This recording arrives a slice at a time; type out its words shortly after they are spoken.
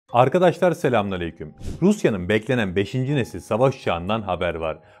Arkadaşlar selamünaleyküm. Rusya'nın beklenen 5. nesil savaş uçağından haber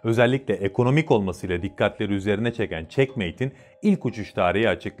var. Özellikle ekonomik olmasıyla dikkatleri üzerine çeken CheckMate'in ilk uçuş tarihi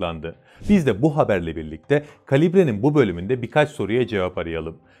açıklandı. Biz de bu haberle birlikte Kalibre'nin bu bölümünde birkaç soruya cevap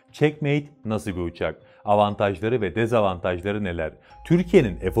arayalım. CheckMate nasıl bir uçak? Avantajları ve dezavantajları neler?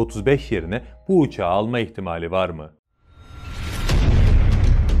 Türkiye'nin F-35 yerine bu uçağı alma ihtimali var mı?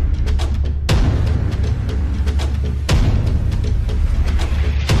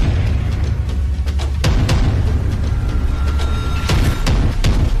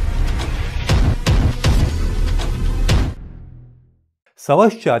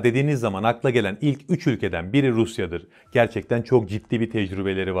 Savaş uçağı dediğiniz zaman akla gelen ilk 3 ülkeden biri Rusya'dır. Gerçekten çok ciddi bir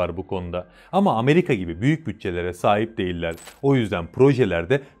tecrübeleri var bu konuda. Ama Amerika gibi büyük bütçelere sahip değiller. O yüzden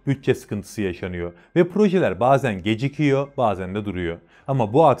projelerde bütçe sıkıntısı yaşanıyor. Ve projeler bazen gecikiyor, bazen de duruyor.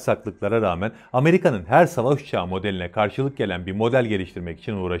 Ama bu aksaklıklara rağmen Amerika'nın her savaş uçağı modeline karşılık gelen bir model geliştirmek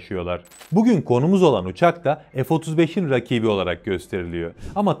için uğraşıyorlar. Bugün konumuz olan uçak da F-35'in rakibi olarak gösteriliyor.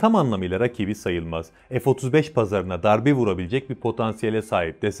 Ama tam anlamıyla rakibi sayılmaz. F-35 pazarına darbe vurabilecek bir potansiyele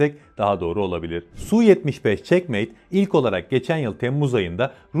sahip desek daha doğru olabilir. Su-75 CheckMate ilk olarak geçen yıl Temmuz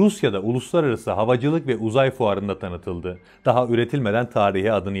ayında Rusya'da Uluslararası Havacılık ve Uzay Fuarı'nda tanıtıldı. Daha üretilmeden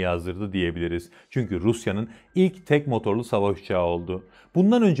tarihe adını yazdırdı diyebiliriz. Çünkü Rusya'nın ilk tek motorlu savaş uçağı oldu.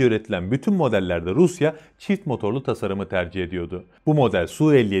 Bundan önce üretilen bütün modellerde Rusya çift motorlu tasarımı tercih ediyordu. Bu model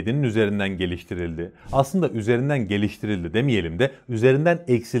Su-57'nin üzerinden geliştirildi. Aslında üzerinden geliştirildi demeyelim de üzerinden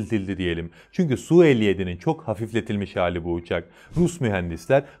eksiltildi diyelim. Çünkü Su-57'nin çok hafifletilmiş hali bu uçak. Rus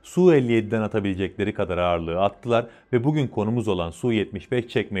mühendisler Su-57'den atabilecekleri kadar ağırlığı attılar ve bugün konumuz olan Su-75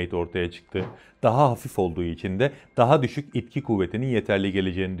 CheckMate ortaya çıktı. Daha hafif olduğu için de daha düşük itki kuvvetinin yeterli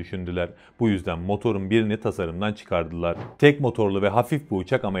geleceğini düşündüler. Bu yüzden motorun birini tasarımdan çıkardılar. Tek motorlu ve hafif bu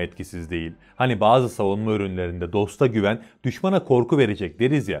uçak ama etkisiz değil. Hani bazı savunma ürünlerinde dosta güven, düşmana korku verecek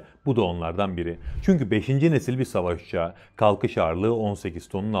deriz ya, bu da onlardan biri. Çünkü 5. nesil bir savaş uçağı. Kalkış ağırlığı 18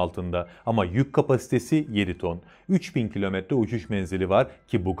 tonun altında ama yük kapasitesi 7 ton. 3000 kilometre uçuş menzili var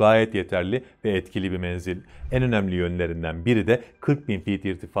ki bu gayet yeterli ve etkili bir menzil. En önemli yönlerinden biri de 40.000 feet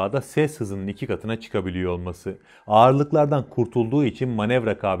irtifada ses hızının 2 katına çıkabiliyor olması. Ağırlıklardan kurtulduğu için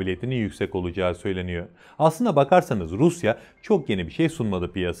manevra kabiliyetinin yüksek olacağı söyleniyor. Aslına bakarsanız Rusya çok yeni bir şey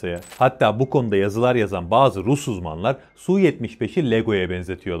sunmadı piyasaya. Hatta bu konuda yazılar yazan bazı Rus uzmanlar Su-75'i Lego'ya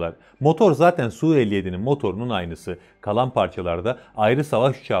benzetiyorlar. Motor zaten Su-57'nin motorunun aynısı. Kalan parçalarda ayrı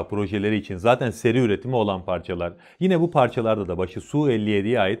savaş uçağı projeleri için zaten seri üretimi olan parçalar. Yine bu parçalarda da başı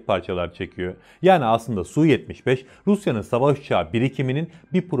Su-57'ye ait parçalar çekiyor. Yani aslında Su-75 Rusya'nın savaş uçağı birikiminin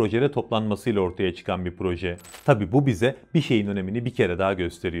bir projede toplanmasıyla ortaya çıkan bir proje. Tabi bu bize bir şeyin önemini bir kere daha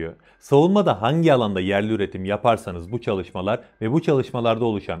gösteriyor. Savunmada hangi alanda yerli üretim yaparsanız bu çalışmalar ve bu çalışmalarda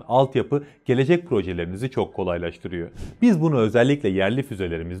oluşan altyapı gelecek projelerinizi çok kolaylaştırıyor. Biz bunu özellikle yerli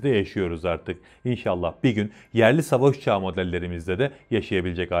füzelerimizde yaşıyoruz artık. İnşallah bir gün yerli savaş uçağı modellerimizde de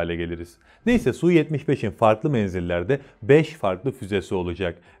yaşayabilecek hale geliriz. Neyse Su-75'in farklı menzillerde 5 farklı füzesi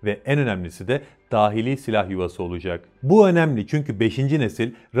olacak ve en önemlisi de dahili silah yuvası olacak. Bu önemli çünkü 5.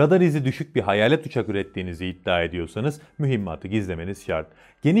 nesil radar izi düşük bir hayalet uçak ürettiğinizi iddia ediyorsanız mühimmatı gizlemeniz şart.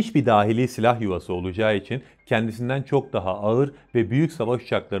 Geniş bir dahili silah yuvası olacağı için kendisinden çok daha ağır ve büyük savaş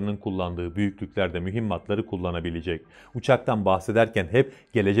uçaklarının kullandığı büyüklüklerde mühimmatları kullanabilecek. Uçaktan bahsederken hep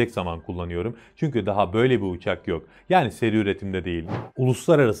gelecek zaman kullanıyorum çünkü daha böyle bir uçak yok. Yani seri üretimde değil.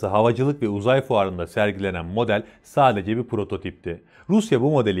 Uluslararası Havacılık ve Uzay Fuarı'nda sergilenen model sadece bir prototipti. Rusya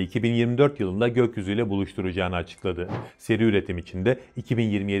bu modeli 2024 yılında gökyüzüyle buluşturacağını açıkladı. Seri üretim için de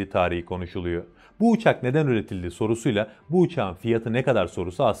 2027 tarihi konuşuluyor. Bu uçak neden üretildi sorusuyla bu uçağın fiyatı ne kadar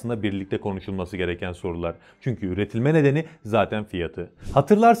sorusu aslında birlikte konuşulması gereken sorular. Çünkü üretilme nedeni zaten fiyatı.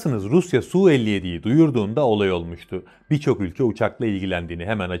 Hatırlarsınız Rusya Su-57'yi duyurduğunda olay olmuştu. Birçok ülke uçakla ilgilendiğini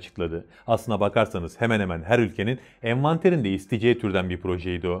hemen açıkladı. Aslına bakarsanız hemen hemen her ülkenin envanterinde isteyeceği türden bir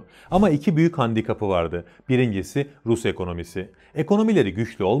projeydi o. Ama iki büyük handikapı vardı. Birincisi Rus ekonomisi. Ekonomileri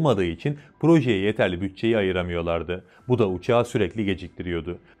güçlü olmadığı için projeye yeterli bütçeyi ayıramıyorlardı. Bu da uçağı sürekli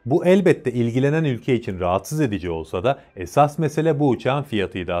geciktiriyordu. Bu elbette ilgilenen ülke için rahatsız edici olsa da esas mesele bu uçağın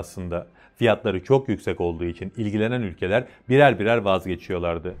fiyatıydı aslında. Fiyatları çok yüksek olduğu için ilgilenen ülkeler birer birer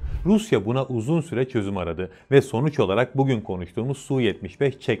vazgeçiyorlardı. Rusya buna uzun süre çözüm aradı ve sonuç olarak bugün konuştuğumuz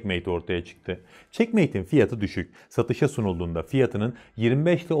Su-75 CheckMate ortaya çıktı. CheckMate'in fiyatı düşük. Satışa sunulduğunda fiyatının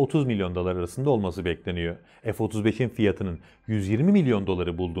 25 ile 30 milyon dolar arasında olması bekleniyor. F-35'in fiyatının 120 milyon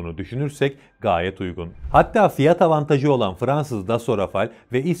doları bulduğunu düşünürsek gayet uygun. Hatta fiyat avantajı olan Fransız Dassault Rafale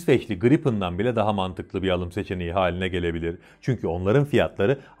ve İsveçli Gripen'dan bile daha mantıklı bir alım seçeneği haline gelebilir. Çünkü onların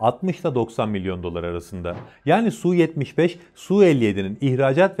fiyatları 60 ile 90 90 milyon dolar arasında. Yani Su-75, Su-57'nin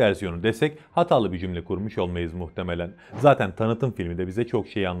ihracat versiyonu desek hatalı bir cümle kurmuş olmayız muhtemelen. Zaten tanıtım filmi de bize çok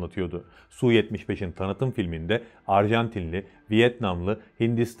şey anlatıyordu. Su-75'in tanıtım filminde Arjantinli, Vietnamlı,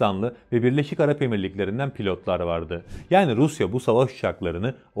 Hindistanlı ve Birleşik Arap Emirlikleri'nden pilotlar vardı. Yani Rusya bu savaş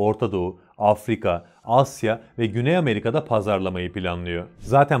uçaklarını Orta Doğu, Afrika, Asya ve Güney Amerika'da pazarlamayı planlıyor.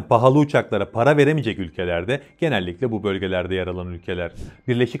 Zaten pahalı uçaklara para veremeyecek ülkelerde genellikle bu bölgelerde yer alan ülkeler.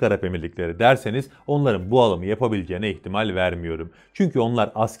 Birleşik Arap Emirlikleri derseniz onların bu alımı yapabileceğine ihtimal vermiyorum. Çünkü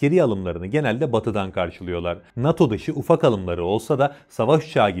onlar askeri alımlarını genelde batıdan karşılıyorlar. NATO dışı ufak alımları olsa da savaş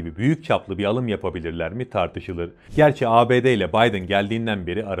uçağı gibi büyük çaplı bir alım yapabilirler mi tartışılır. Gerçi ABD ile Biden geldiğinden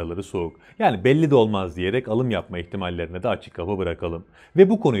beri araları soğuk. Yani belli de olmaz diyerek alım yapma ihtimallerine de açık kapı bırakalım. Ve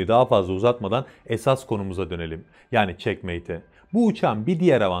bu konuyu daha fazla uzatmadan esas konumuza dönelim. Yani CheckMate'e. Bu uçağın bir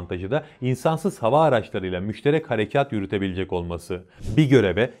diğer avantajı da insansız hava araçlarıyla müşterek harekat yürütebilecek olması. Bir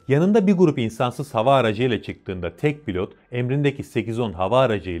göreve yanında bir grup insansız hava aracıyla çıktığında tek pilot emrindeki 8-10 hava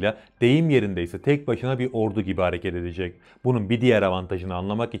aracıyla deyim yerindeyse tek başına bir ordu gibi hareket edecek. Bunun bir diğer avantajını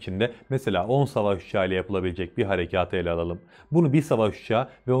anlamak için de mesela 10 savaş uçağı ile yapılabilecek bir harekatı ele alalım. Bunu bir savaş uçağı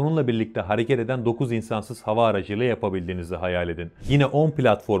ve onunla birlikte hareket eden 9 insansız hava aracıyla yapabildiğinizi hayal edin. Yine 10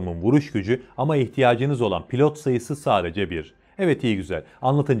 platformun vuruş gücü ama ihtiyacınız olan pilot sayısı sadece 1. Evet, iyi güzel.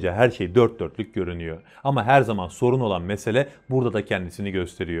 Anlatınca her şey dört dörtlük görünüyor. Ama her zaman sorun olan mesele burada da kendisini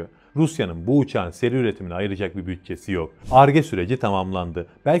gösteriyor. Rusya'nın bu uçağın seri üretimine ayıracak bir bütçesi yok. Ar-Ge süreci tamamlandı.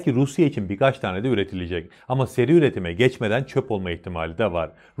 Belki Rusya için birkaç tane de üretilecek. Ama seri üretime geçmeden çöp olma ihtimali de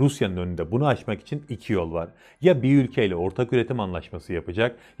var. Rusya'nın önünde bunu aşmak için iki yol var. Ya bir ülkeyle ortak üretim anlaşması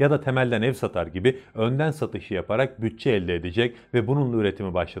yapacak ya da temelden ev satar gibi önden satışı yaparak bütçe elde edecek ve bununla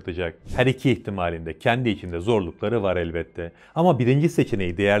üretimi başlatacak. Her iki ihtimalinde kendi içinde zorlukları var elbette. Ama birinci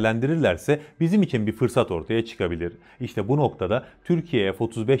seçeneği değerlendirirlerse bizim için bir fırsat ortaya çıkabilir. İşte bu noktada Türkiye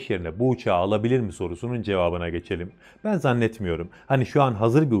F-35 yerine bu uçağı alabilir mi sorusunun cevabına geçelim. Ben zannetmiyorum. Hani şu an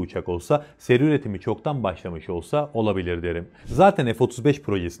hazır bir uçak olsa, seri üretimi çoktan başlamış olsa olabilir derim. Zaten F-35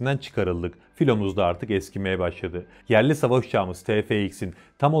 projesinden çıkarıldık. Filomuz da artık eskimeye başladı. Yerli savaş uçağımız TFX'in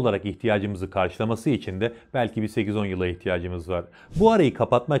tam olarak ihtiyacımızı karşılaması için de belki bir 8-10 yıla ihtiyacımız var. Bu arayı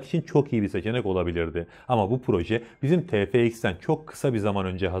kapatmak için çok iyi bir seçenek olabilirdi. Ama bu proje bizim TFX'ten çok kısa bir zaman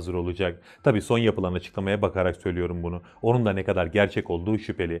önce hazır olacak. Tabii son yapılan açıklamaya bakarak söylüyorum bunu. Onun da ne kadar gerçek olduğu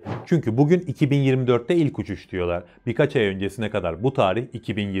şüpheli. Çünkü bugün 2024'te ilk uçuş diyorlar. Birkaç ay öncesine kadar bu tarih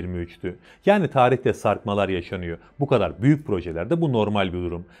 2023'tü. Yani tarihte sarkmalar yaşanıyor. Bu kadar büyük projelerde bu normal bir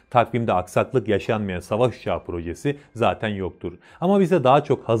durum. Takvimde aksaklık yaşanmayan savaş uçağı projesi zaten yoktur. Ama bize daha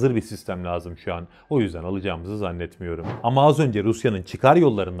çok hazır bir sistem lazım şu an. O yüzden alacağımızı zannetmiyorum. Ama az önce Rusya'nın çıkar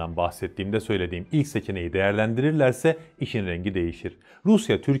yollarından bahsettiğimde söylediğim ilk seçeneği değerlendirirlerse işin rengi değişir.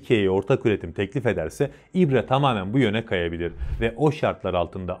 Rusya Türkiye'ye ortak üretim teklif ederse ibre tamamen bu yöne kayabilir ve o şartlar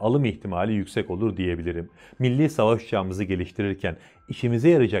altında alım ihtimali yüksek olur diyebilirim. Milli savaş uçağımızı geliştirirken işimize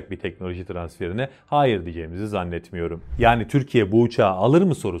yarayacak bir teknoloji transferine hayır diyeceğimizi zannetmiyorum. Yani Türkiye bu uçağı alır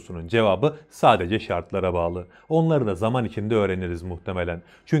mı sorusunun cevabı sadece şartlara bağlı. Onları da zaman içinde öğreniriz muhtemelen.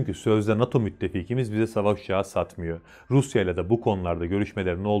 Çünkü sözde NATO müttefikimiz bize savaş uçağı satmıyor. Rusya ile de bu konularda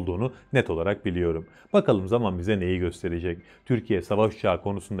görüşmelerin olduğunu net olarak biliyorum. Bakalım zaman bize neyi gösterecek. Türkiye savaş uçağı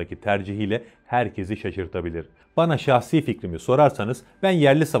konusundaki tercihiyle herkesi şaşırtabilir. Bana şahsi fikrimi sorarsanız ben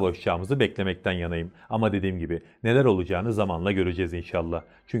yerli savaş uçağımızı beklemekten yanayım. Ama dediğim gibi neler olacağını zamanla göreceğiz inşallah.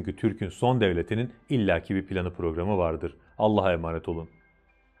 Çünkü Türk'ün son devletinin illaki bir planı programı vardır. Allah'a emanet olun.